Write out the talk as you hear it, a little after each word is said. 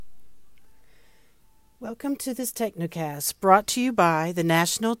Welcome to this TechnoCast, brought to you by the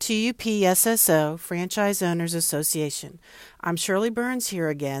National TUPSSO Franchise Owners Association. I'm Shirley Burns here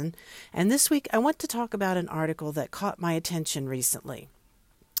again, and this week I want to talk about an article that caught my attention recently.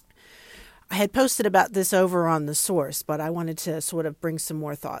 I had posted about this over on The Source, but I wanted to sort of bring some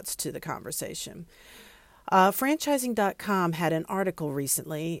more thoughts to the conversation. Franchising.com had an article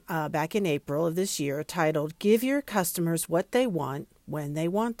recently, back in April of this year, titled, "Give Your Customers What They Want When They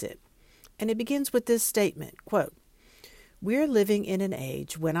Want It." And it begins with this statement, quote, "We're living in an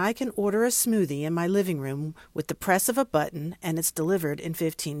age when I can order a smoothie in my living room with the press of a button and it's delivered in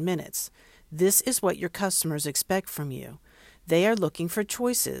 15 minutes. This is what your customers expect from you. They are looking for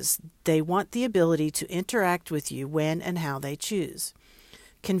choices. They want the ability to interact with you when and how they choose.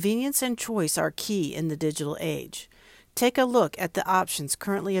 Convenience and choice are key in the digital age. Take a look at the options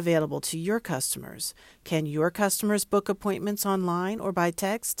currently available to your customers. Can your customers book appointments online or by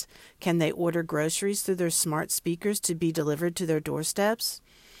text? Can they order groceries through their smart speakers to be delivered to their doorsteps?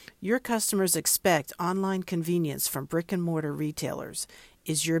 Your customers expect online convenience from brick-and-mortar retailers.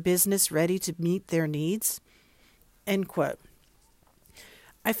 Is your business ready to meet their needs?" End quote.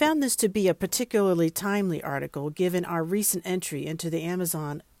 I found this to be a particularly timely article given our recent entry into the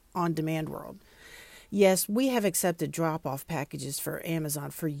Amazon on-demand world. Yes, we have accepted drop-off packages for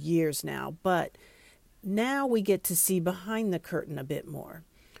Amazon for years now, but now we get to see behind the curtain a bit more.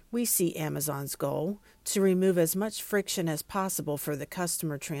 We see Amazon's goal to remove as much friction as possible for the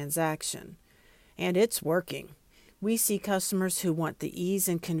customer transaction, and it's working. We see customers who want the ease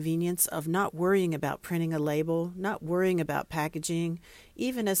and convenience of not worrying about printing a label, not worrying about packaging,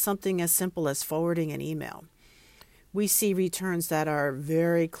 even as something as simple as forwarding an email. We see returns that are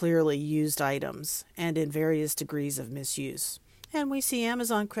very clearly used items and in various degrees of misuse. And we see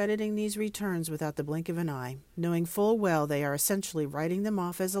Amazon crediting these returns without the blink of an eye, knowing full well they are essentially writing them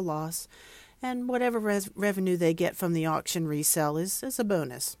off as a loss, and whatever revenue they get from the auction resale is a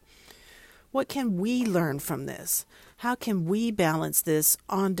bonus. What can we learn from this? How can we balance this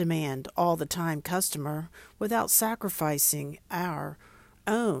on-demand, all-the-time customer without sacrificing our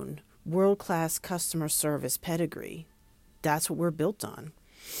own world-class customer service pedigree? That's what we're built on.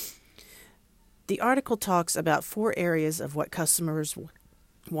 The article talks about 4 areas of what customers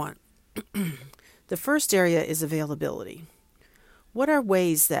want. The first area is availability. What are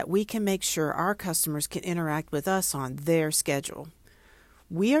ways that we can make sure our customers can interact with us on their schedule?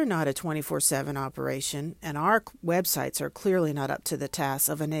 We are not a 24/7 operation, and our websites are clearly not up to the task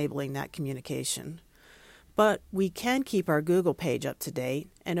of enabling that communication. But we can keep our Google page up to date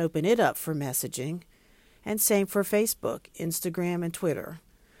and open it up for messaging, and same for Facebook, Instagram, and Twitter.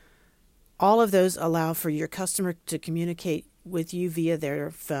 All of those allow for your customer to communicate with you via their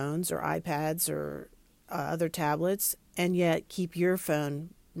phones or iPads or other tablets, and yet keep your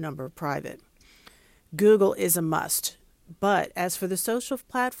phone number private. Google is a must, but as for the social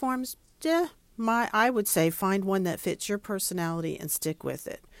platforms, I would say find one that fits your personality and stick with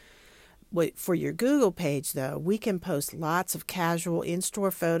it. For your Google page, though, we can post lots of casual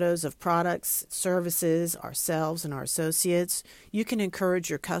in-store photos of products, services, ourselves, and our associates. You can encourage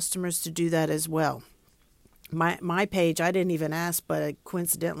your customers to do that as well. My page, I didn't even ask, but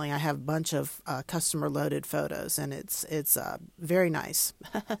coincidentally, I have a bunch of customer-loaded photos, and it's very nice.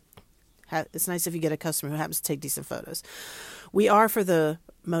 It's nice if you get a customer who happens to take decent photos. We are, for the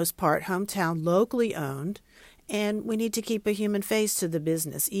most part, hometown locally owned, and we need to keep a human face to the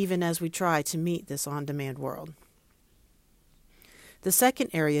business, even as we try to meet this on-demand world. The second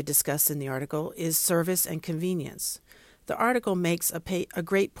area discussed in the article is service and convenience. The article makes a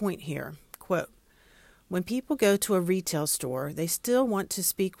great point here. Quote, "When people go to a retail store, they still want to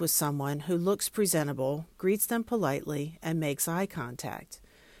speak with someone who looks presentable, greets them politely, and makes eye contact.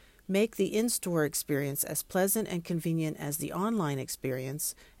 Make the in-store experience as pleasant and convenient as the online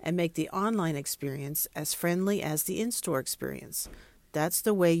experience, and make the online experience as friendly as the in-store experience. That's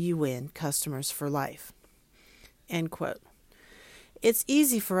the way you win customers for life." End quote. It's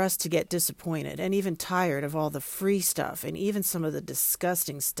easy for us to get disappointed and even tired of all the free stuff and even some of the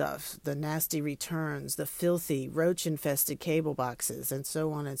disgusting stuff, the nasty returns, the filthy, roach-infested cable boxes, and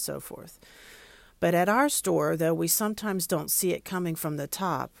so on and so forth. But at our store, though we sometimes don't see it coming from the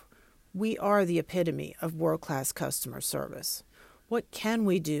top, we are the epitome of world-class customer service. What can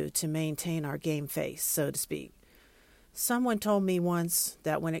we do to maintain our game face, so to speak? Someone told me once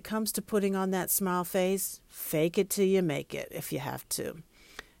that when it comes to putting on that smile face, fake it till you make it if you have to.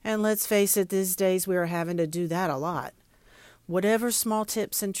 And let's face it, these days we are having to do that a lot. Whatever small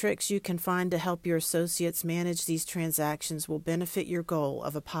tips and tricks you can find to help your associates manage these transactions will benefit your goal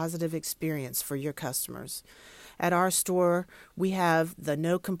of a positive experience for your customers. At our store, we have the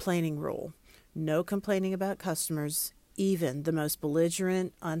no complaining rule. No complaining about customers, even the most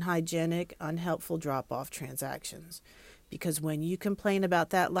belligerent, unhygienic, unhelpful drop-off transactions. Because when you complain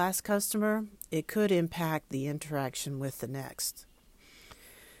about that last customer, it could impact the interaction with the next.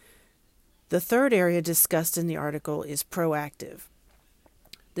 The third area discussed in the article is proactive.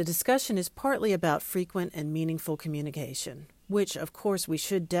 The discussion is partly about frequent and meaningful communication, which of course we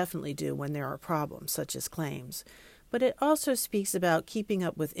should definitely do when there are problems, such as claims. But it also speaks about keeping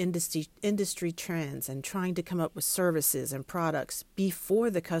up with industry trends and trying to come up with services and products before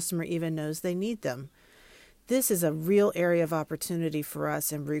the customer even knows they need them. This is a real area of opportunity for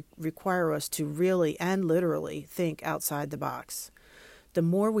us and require us to really and literally think outside the box. The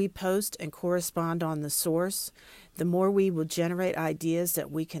more we post and correspond on the source, the more we will generate ideas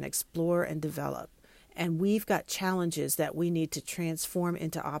that we can explore and develop. And we've got challenges that we need to transform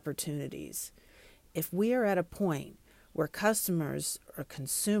into opportunities. If we are at a point where customers or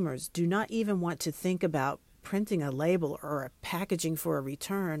consumers do not even want to think about printing a label or a packaging for a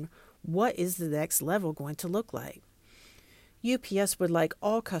return, what is the next level going to look like? UPS would like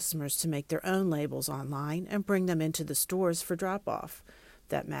all customers to make their own labels online and bring them into the stores for drop-off.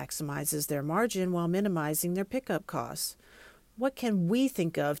 That maximizes their margin while minimizing their pickup costs. What can we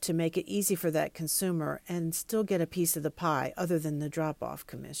think of to make it easy for that consumer and still get a piece of the pie other than the drop-off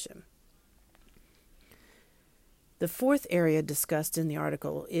commission? The fourth area discussed in the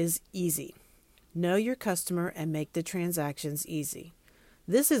article is easy. Know your customer and make the transactions easy.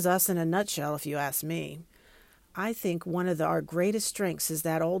 This is us in a nutshell, if you ask me. I think one of our greatest strengths is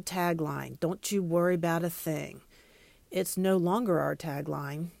that old tagline, "Don't you worry about a thing." It's no longer our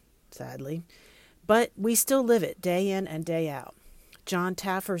tagline, sadly, but we still live it day in and day out. John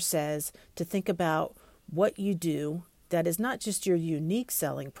Taffer says to think about what you do that is not just your unique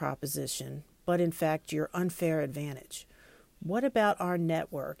selling proposition, but in fact your unfair advantage. What about our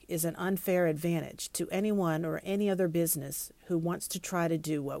network is an unfair advantage to anyone or any other business who wants to try to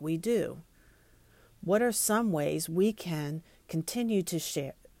do what we do? What are some ways we can continue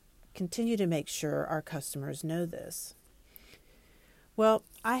to make sure our customers know this? Well,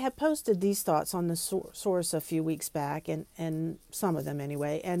 I had posted these thoughts on the source a few weeks back, and some of them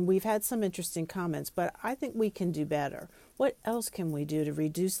anyway, and we've had some interesting comments, but I think we can do better. What else can we do to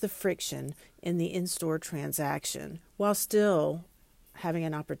reduce the friction in the in-store transaction while still having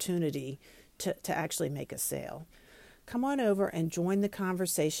an opportunity to actually make a sale? Come on over and join the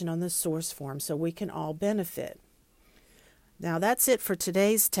conversation on the source forum so we can all benefit. Now, that's it for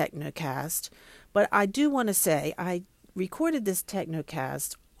today's TechnoCast, but I do want to say I recorded this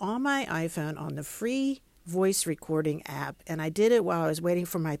TechnoCast on my iPhone on the free voice recording app, and I did it while I was waiting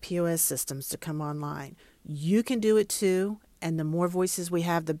for my POS systems to come online. You can do it too, and the more voices we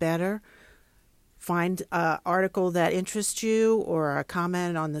have, the better. Find an article that interests you, or a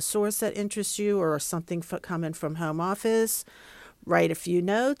comment on the source that interests you, or something coming from home office. Write a few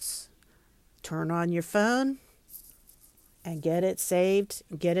notes, turn on your phone, and get it saved.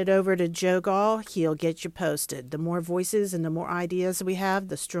 Get it over to Joe Gall. He'll get you posted. The more voices and the more ideas we have,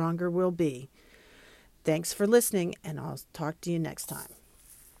 the stronger we'll be. Thanks for listening, and I'll talk to you next time.